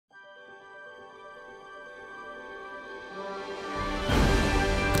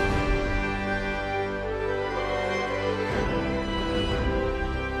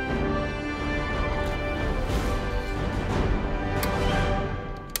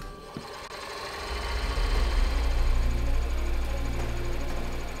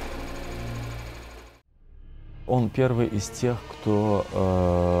Он первый из тех, кто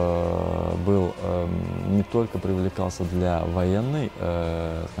не только привлекался для военной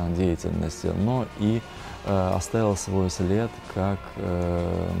деятельности, но и оставил свой след как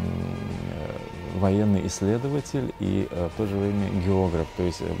военный исследователь и в то же время географ, то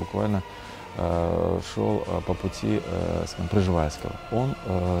есть буквально шел по пути Пржевальского. Он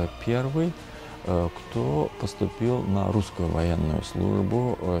первый, кто поступил на русскую военную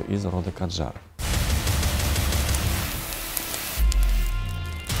службу из рода Гаджар.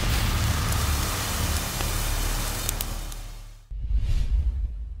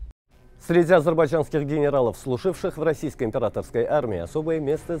 Среди азербайджанских генералов, служивших в российской императорской армии, особое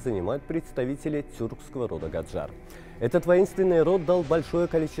место занимают представители тюркского рода Гаджар. Этот воинственный род дал большое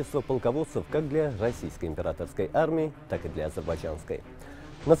количество полководцев как для российской императорской армии, так и для азербайджанской.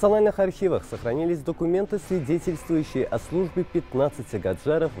 В национальных архивах сохранились документы, свидетельствующие о службе 15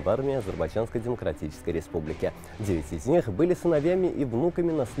 гаджаров в армии Азербайджанской Демократической Республики. 9 из них были сыновьями и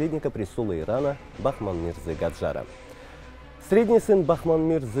внуками наследника престола Ирана Бахман-Мирзы Гаджара. Средний сын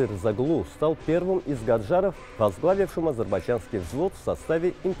Бахман-Мирзы Рзаглу стал первым из гаджаров, возглавившим азербайджанский взвод в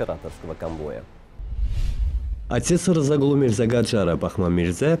составе императорского конвоя. Отец Рзаглу Мирза Гаджара Бахман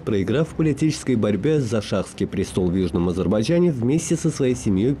Мирза, проиграв в политической борьбе за шахский престол в Южном Азербайджане, вместе со своей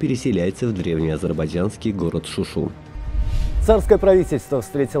семьей переселяется в древний азербайджанский город Шушу. Царское правительство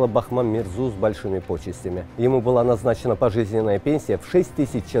встретило Бахман-Мирзу с большими почестями. Ему была назначена пожизненная пенсия в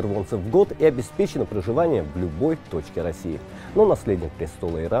 6000 червонцев в год и обеспечено проживание в любой точке России. Но наследник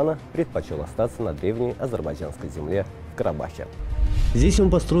престола Ирана предпочел остаться на древней азербайджанской земле в Карабахе. Здесь он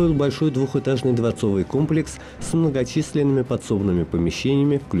построил большой двухэтажный дворцовый комплекс с многочисленными подсобными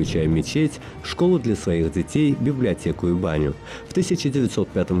помещениями, включая мечеть, школу для своих детей, библиотеку и баню. В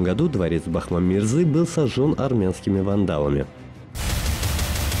 1905 году дворец Бахман-Мирзы был сожжен армянскими вандалами.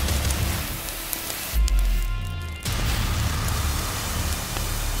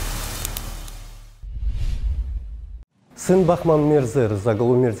 Сын Бахман-Мирзы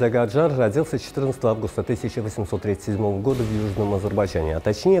Рзаглу Мирза Гаджар родился 14 августа 1837 года в Южном Азербайджане, а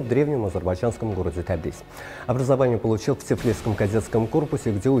точнее в древнем азербайджанском городе Табриз. Образование получил в Тифлисском кадетском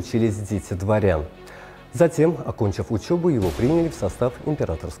корпусе, где учились дети дворян. Затем, окончив учебу, его приняли в состав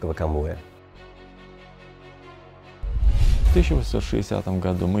императорского конвоя. В 1860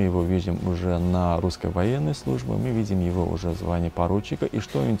 году мы его видим уже на русской военной службе, мы видим его уже в звании поручика. И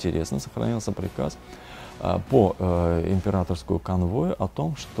что интересно, сохранился приказ по императорскому конвою о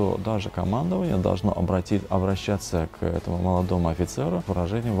том, что даже командование должно обращаться к этому молодому офицеру с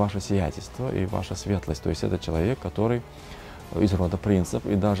выражением «ваше сиятельство» и «ваша светлость». То есть это человек, который из рода принцев,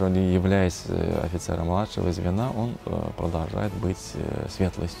 и даже не являясь офицером младшего звена, он продолжает быть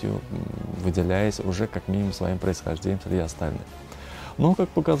светлостью, выделяясь уже как минимум своим происхождением среди остальных. Но, как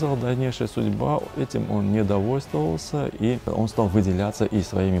показала дальнейшая судьба, этим он не довольствовался, и он стал выделяться и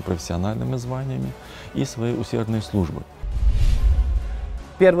своими профессиональными званиями, и своей усердной службой.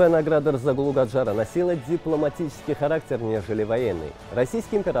 Первая награда Рзаглу Гаджара носила дипломатический характер, нежели военный.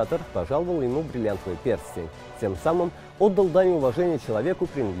 Российский император пожаловал ему бриллиантовый перстень, тем самым отдал дань уважения человеку,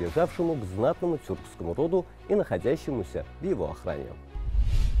 принадлежавшему к знатному тюркскому роду и находящемуся в его охране.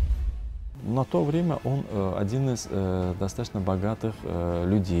 На то время он один из достаточно богатых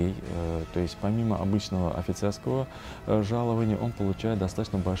людей, то есть помимо обычного офицерского жалования он получает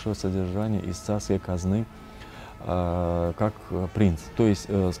достаточно большое содержание из царской казны, как принц. То есть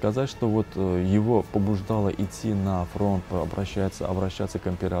сказать, что вот его побуждало идти на фронт, обращаться к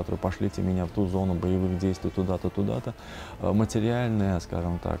императору, пошлите меня в ту зону боевых действий, туда-то, туда-то, материальная,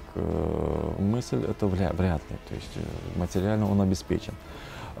 скажем так, мысль, это вряд ли. То есть материально он обеспечен.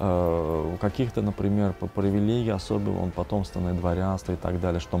 Каких-то, например, по привилегии особенно, он потомственное дворянство и так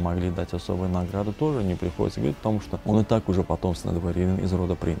далее, что могли дать особые награды, тоже не приходится говорить, потому что он и так уже потомственный дворянин из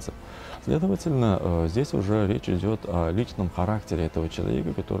рода принцев. Следовательно, здесь уже речь идет о личном характере этого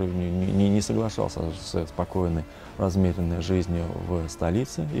человека, который не соглашался с спокойной, размеренной жизнью в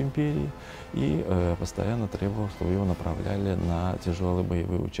столице империи и постоянно требовал, чтобы его направляли на тяжелые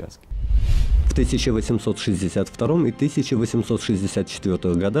боевые участки. В 1862 и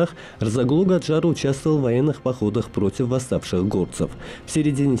 1864 годах Рзаглу Гаджар участвовал в военных походах против восставших горцев. В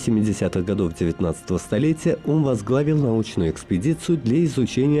середине 70-х годов 19-го столетия он возглавил научную экспедицию для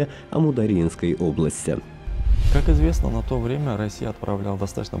изучения Амударьинской области. Как известно, на то время Россия отправляла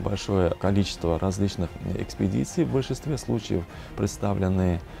достаточно большое количество различных экспедиций, в большинстве случаев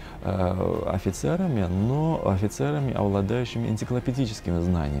представленные офицерами, но офицерами, обладающими энциклопедическими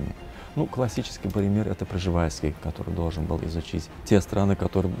знаниями. Ну, классический пример — это Пржевальский, который должен был изучить те страны,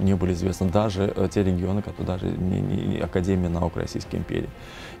 которые не были известны, даже те регионы, которые даже не Академия наук Российской империи.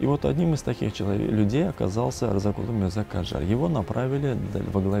 И вот одним из таких людей оказался Разагулу Мирза Гаджар. Его направили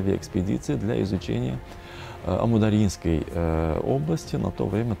во главе экспедиции для изучения Амударинской области, на то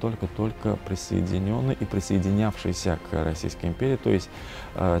время только-только присоединенной и присоединявшейся к Российской империи, то есть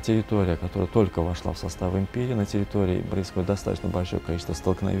территория, которая только вошла в состав империи. На территории происходит достаточно большое количество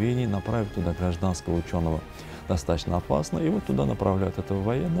столкновений, направить туда гражданского ученого достаточно опасно, и вот туда направляют этого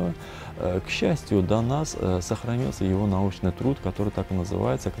военного. К счастью, до нас сохранился его научный труд, который так и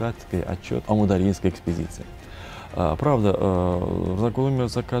называется «Краткий отчет Амударинской экспедиции». Правда, Разагулу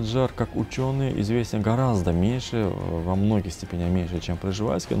Мирза Гаджар как ученый известен гораздо меньше, во многих степенях меньше, чем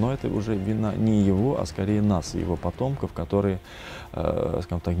Пржевальский, но это уже вина не его, а скорее нас, его потомков, которые,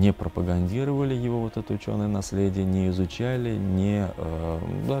 скажем так, не пропагандировали его вот это ученое наследие, не изучали,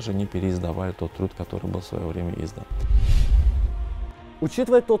 даже не переиздавали тот труд, который был в свое время издан.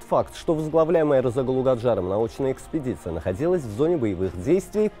 Учитывая тот факт, что возглавляемая Разагулу Гаджаром научная экспедиция находилась в зоне боевых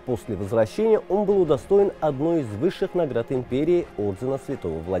действий, после возвращения он был удостоен одной из высших наград империи — ордена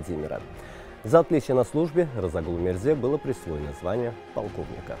Святого Владимира. За отличие на службе Разагулу Мирзе было присвоено звание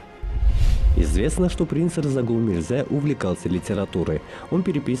полковника. Известно, что принц Разагул Мирза увлекался литературой. Он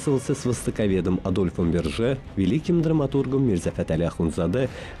переписывался с востоковедом Адольфом Берже, великим драматургом Мирза Фаталя Ахундзаде,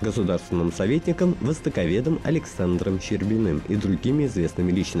 государственным советником, востоковедом Александром Щербиным и другими известными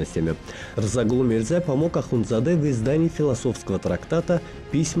личностями. Разагул Мирза помог Ахундзаде в издании философского трактата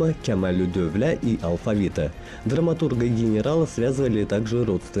 «Письма Кямалю Дövля» и «Алфавита». Драматурга и генерала связывали также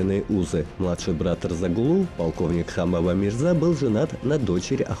родственные узы. Младший брат Разагулу, полковник Хамбаба Мирза, был женат на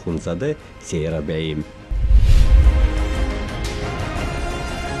дочери Ахундзаде Сейрабяим.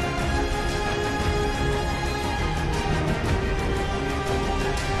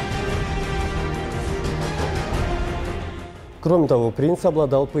 Кроме того, принц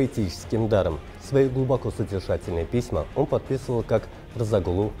обладал поэтическим даром. Свои глубоко содержательные письма он подписывал как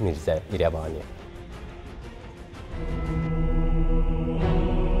Разагулу Мирза Ирябани.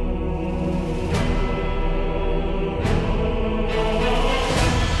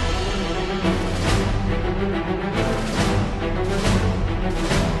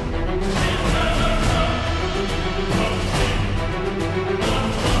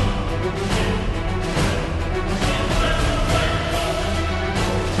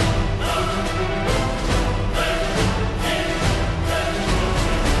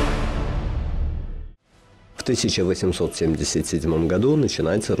 В 1877 году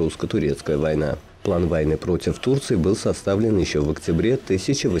начинается русско-турецкая война. План войны против Турции был составлен еще в октябре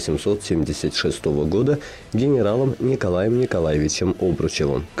 1876 года генералом Николаем Николаевичем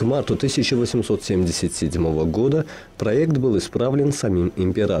Обручевым. К марту 1877 года проект был исправлен самим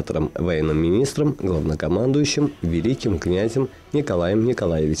императором, военным министром, главнокомандующим, великим князем Николаем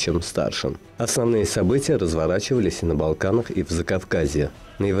Николаевичем Старшим. Основные события разворачивались и на Балканах, и в Закавказье.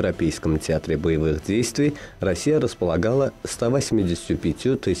 На Европейском театре боевых действий Россия располагала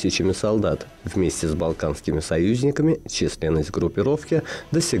 185 тысячами солдат. Вместе с балканскими союзниками численность группировки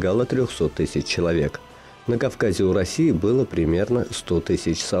достигала 300 тысяч человек. На Кавказе у России было примерно 100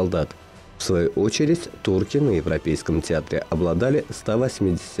 тысяч солдат. В свою очередь, турки на Европейском театре обладали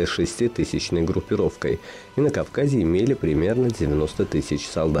 186-тысячной группировкой и на Кавказе имели примерно 90 тысяч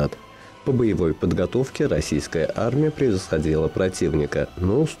солдат. По боевой подготовке российская армия превосходила противника,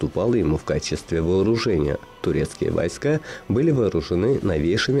 но уступала ему в качестве вооружения. Турецкие войска были вооружены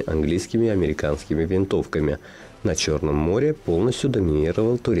новейшими английскими и американскими винтовками. На Черном море полностью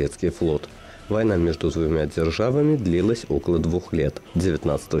доминировал турецкий флот. Война между двумя державами длилась около 2 лет.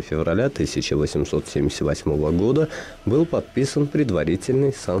 19 февраля 1878 года был подписан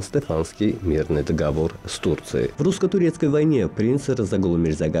предварительный Сан-Стефанский мирный договор с Турцией. В русско-турецкой войне принц Разагулу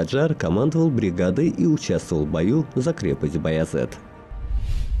Мирза Гаджар командовал бригадой и участвовал в бою за крепость Баязет.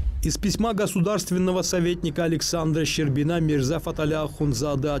 Из письма государственного советника Александра Щербина Мирза Фаталя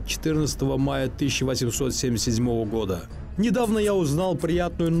Ахундзаде от 14 мая 1877 года. Недавно я узнал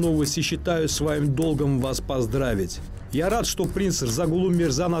приятную новость и считаю своим долгом вас поздравить. Я рад, что принц Разагулу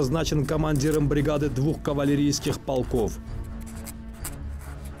Мирза назначен командиром бригады 2 кавалерийских полков.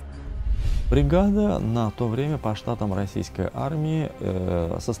 Бригада на то время по штатам российской армии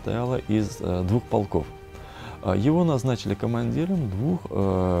состояла из 2 полков. Его назначили командиром двух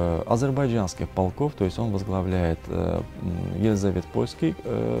азербайджанских полков, то есть он возглавляет Елизавет Польский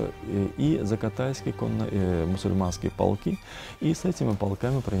и Закатайский мусульманские полки, и с этими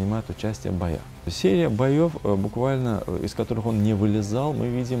полками принимает участие в боях. Серия боев, буквально из которых он не вылезал, мы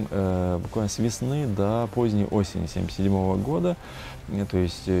видим буквально с весны до поздней осени 1977 года, то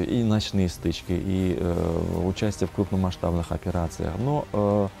есть и ночные стычки, и участие в крупномасштабных операциях.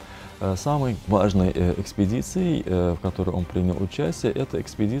 Но самой важной экспедицией, в которой он принял участие, это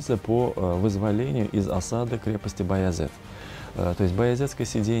экспедиция по вызволению из осады крепости Баязет. То есть Баязетское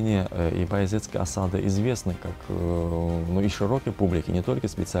сидение и Баязетская осада известны как и широкой публике, не только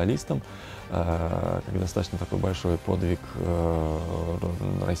специалистам, как достаточно такой большой подвиг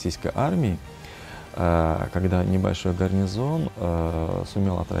российской армии, когда небольшой гарнизон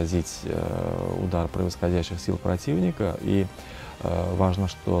сумел отразить удар превосходящих сил противника. И важно,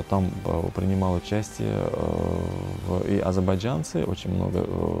 что там принимало участие и азербайджанцы, очень много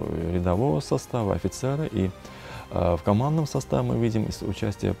рядового состава, офицеры, и в командном составе мы видим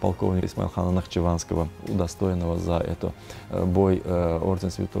участие полковника Исмаилхана Нахчеванского, удостоенного за это бой орден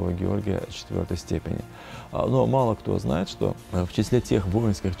Святого Георгия 4-й степени. Но мало кто знает, что в числе тех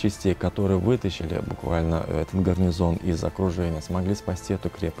воинских частей, которые вытащили буквально этот гарнизон из окружения, смогли спасти эту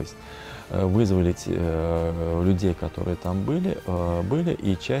крепость, вызволить людей, которые там были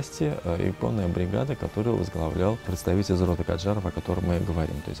и части, и конные бригады, которые возглавлял представитель из рода Гаджаров, о котором мы и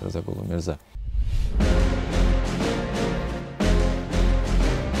говорим, то есть Разагулу Мирза.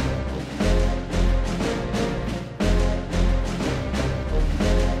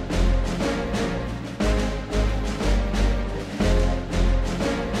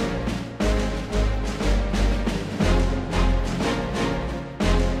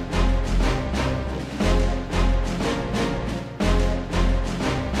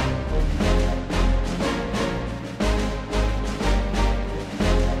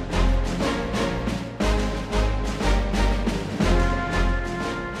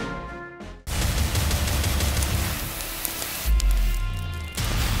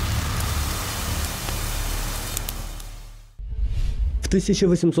 В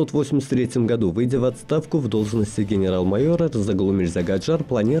 1883 году, выйдя в отставку в должности генерал-майора, Разагулу Мирза Гаджар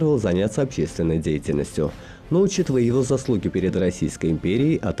планировал заняться общественной деятельностью. Но, учитывая его заслуги перед Российской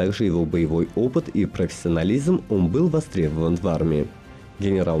империей, а также его боевой опыт и профессионализм, он был востребован в армии.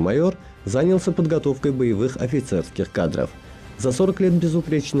 Генерал-майор занялся подготовкой боевых офицерских кадров. За 40 лет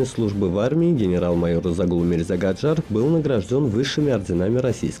безупречной службы в армии генерал-майор Разагулу Мирза Гаджар был награжден высшими орденами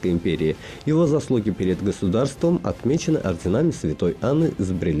Российской империи. Его заслуги перед государством отмечены орденами Святой Анны с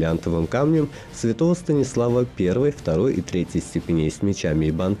бриллиантовым камнем, Святого Станислава I, 2 и 3 степеней с мечами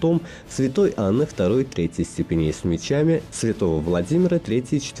и бантом, Святой Анны 2 и 3 степеней с мечами, Святого Владимира 3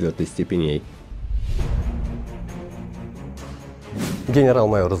 и 4 степеней.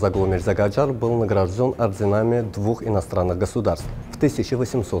 Генерал-майор Разагулу Мирза Гаджар был награжден орденами двух иностранных государств. В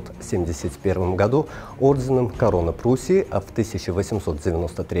 1871 году орденом Короны Пруссии, а в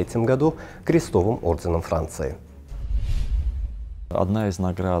 1893 году крестовым орденом Франции. Одна из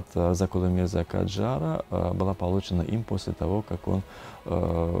наград Разагулу Мирза Гаджара была получена им после того, как он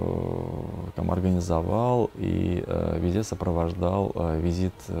организовал и везде сопровождал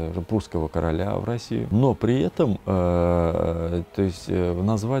визит прусского короля в Россию. Но при этом, то есть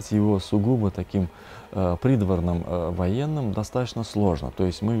назвать его сугубо таким придворным военным достаточно сложно. То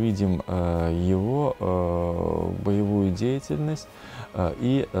есть мы видим его боевую деятельность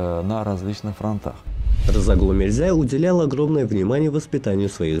и на различных фронтах. Разагулу Мирза уделял огромное внимание воспитанию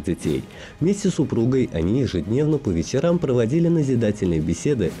своих детей. Вместе с супругой они ежедневно по вечерам проводили назидательные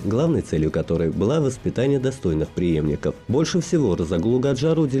беседы, главной целью которой была воспитание достойных преемников. Больше всего Разагулу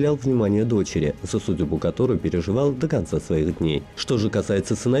Гаджар уделял внимание дочери, за судьбу которой переживал до конца своих дней. Что же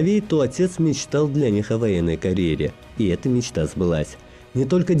касается сыновей, то отец мечтал для них о военной карьере. И эта мечта сбылась. Не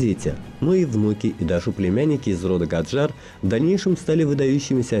только дети, но и внуки и даже племянники из рода Гаджар в дальнейшем стали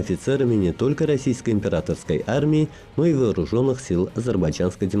выдающимися офицерами не только Российской императорской армии, но и вооруженных сил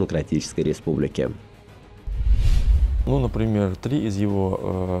Азербайджанской Демократической Республики. Ну, например, 3 из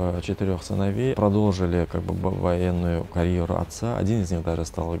его 4 сыновей продолжили военную карьеру отца. Один из них даже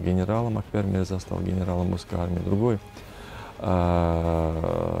стал генералом, Акбер Мирза стал генералом русской армии, другой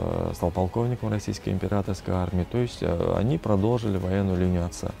стал полковником Российской императорской армии. То есть они продолжили военную линию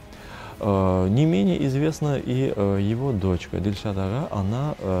отца. Не менее известна и его дочка Дильшад Ага.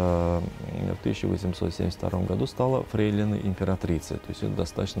 Она в 1872 году стала фрейлиной императрицы. То есть это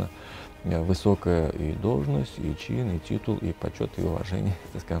достаточно высокая и должность, и чин, и титул, и почет, и уважение,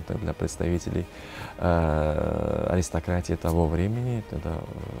 скажем так, для представителей аристократии того времени. Тогда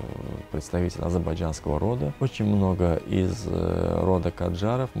представитель азербайджанского рода. Очень много из рода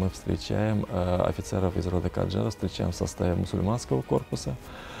Гаджаров мы встречаем, офицеров из рода Гаджаров встречаем в составе мусульманского корпуса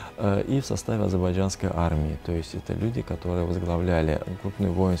и в составе азербайджанской армии. То есть это люди, которые возглавляли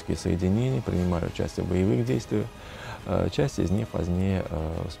крупные воинские соединения, принимали участие в боевых действиях. Часть из них позднее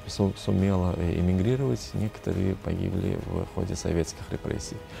сумела эмигрировать, некоторые погибли в ходе советских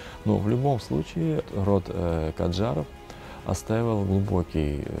репрессий. Но в любом случае род Гаджаров оставил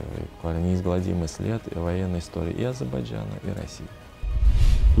глубокий, неизгладимый след в военной истории и Азербайджана, и России.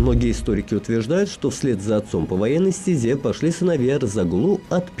 Многие историки утверждают, что вслед за отцом по военной стезе пошли сыновья Разоглу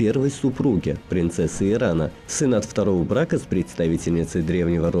от первой супруги, принцессы Ирана. Сын от второго брака с представительницей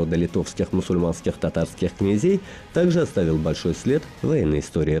древнего рода литовских мусульманских татарских князей также оставил большой след в военной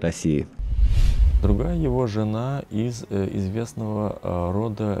истории России. Другая его жена из известного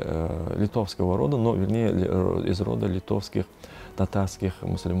рода, литовского рода, но вернее из рода литовских татарских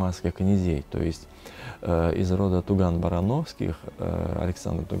мусульманских князей, то есть из рода Туган-Барановских,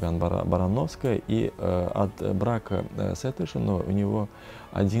 Александра Туган-Барановская, и от брака с этой женой у него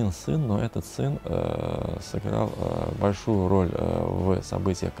один сын, но этот сын сыграл большую роль в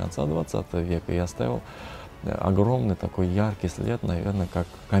событиях конца 20 века и оставил огромный такой яркий след, наверное, как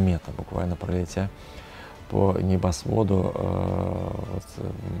комета, буквально пролетя по небосводу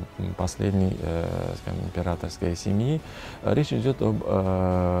последней, скажем, императорской семьи. Речь идет об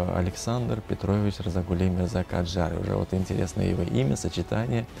Александр Петрович Разогулей Мирза Гаджар. Уже вот интересное его имя,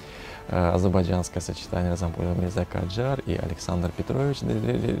 сочетание, азербайджанское сочетание Разогулей Мирза Гаджар и Александр Петрович.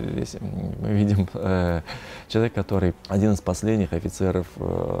 Здесь мы видим человек, который один из последних офицеров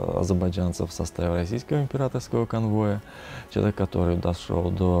азербайджанцев в составе российского императорского конвоя, человек, который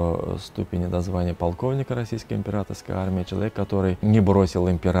дошел до ступени, до звания полковника российской императорской армии, человек, который не бросил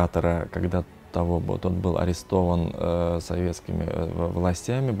императора, когда тот был арестован советскими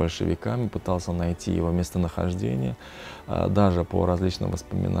властями, большевиками, пытался найти его местонахождение. Даже по различным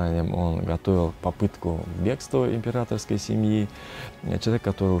воспоминаниям он готовил попытку бегства императорской семьи. Человек,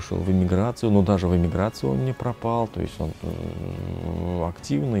 который ушел в эмиграцию, но даже в эмиграцию он не пропал. То есть он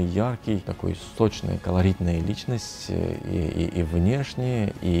активный, яркий, такой сочная, колоритная личность и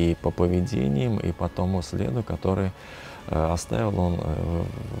внешне, и по поведениям, и по тому следу, который оставил он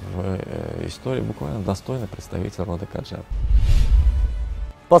в истории, буквально достойный представитель рода Гаджар.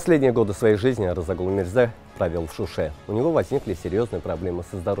 Последние годы своей жизни Разогул Мирза провел в Шуше. У него возникли серьезные проблемы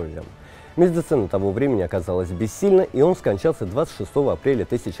со здоровьем. Медицина того времени оказалась бессильна, и он скончался 26 апреля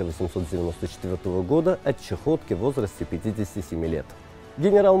 1894 года от чехотки в возрасте 57 лет.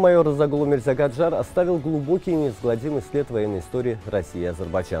 Генерал-майор Разогул Мирза Гаджар оставил глубокий и неизгладимый след в военной истории России и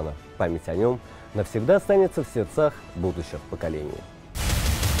Азербайджана. Память о нем навсегда останется в сердцах будущих поколений.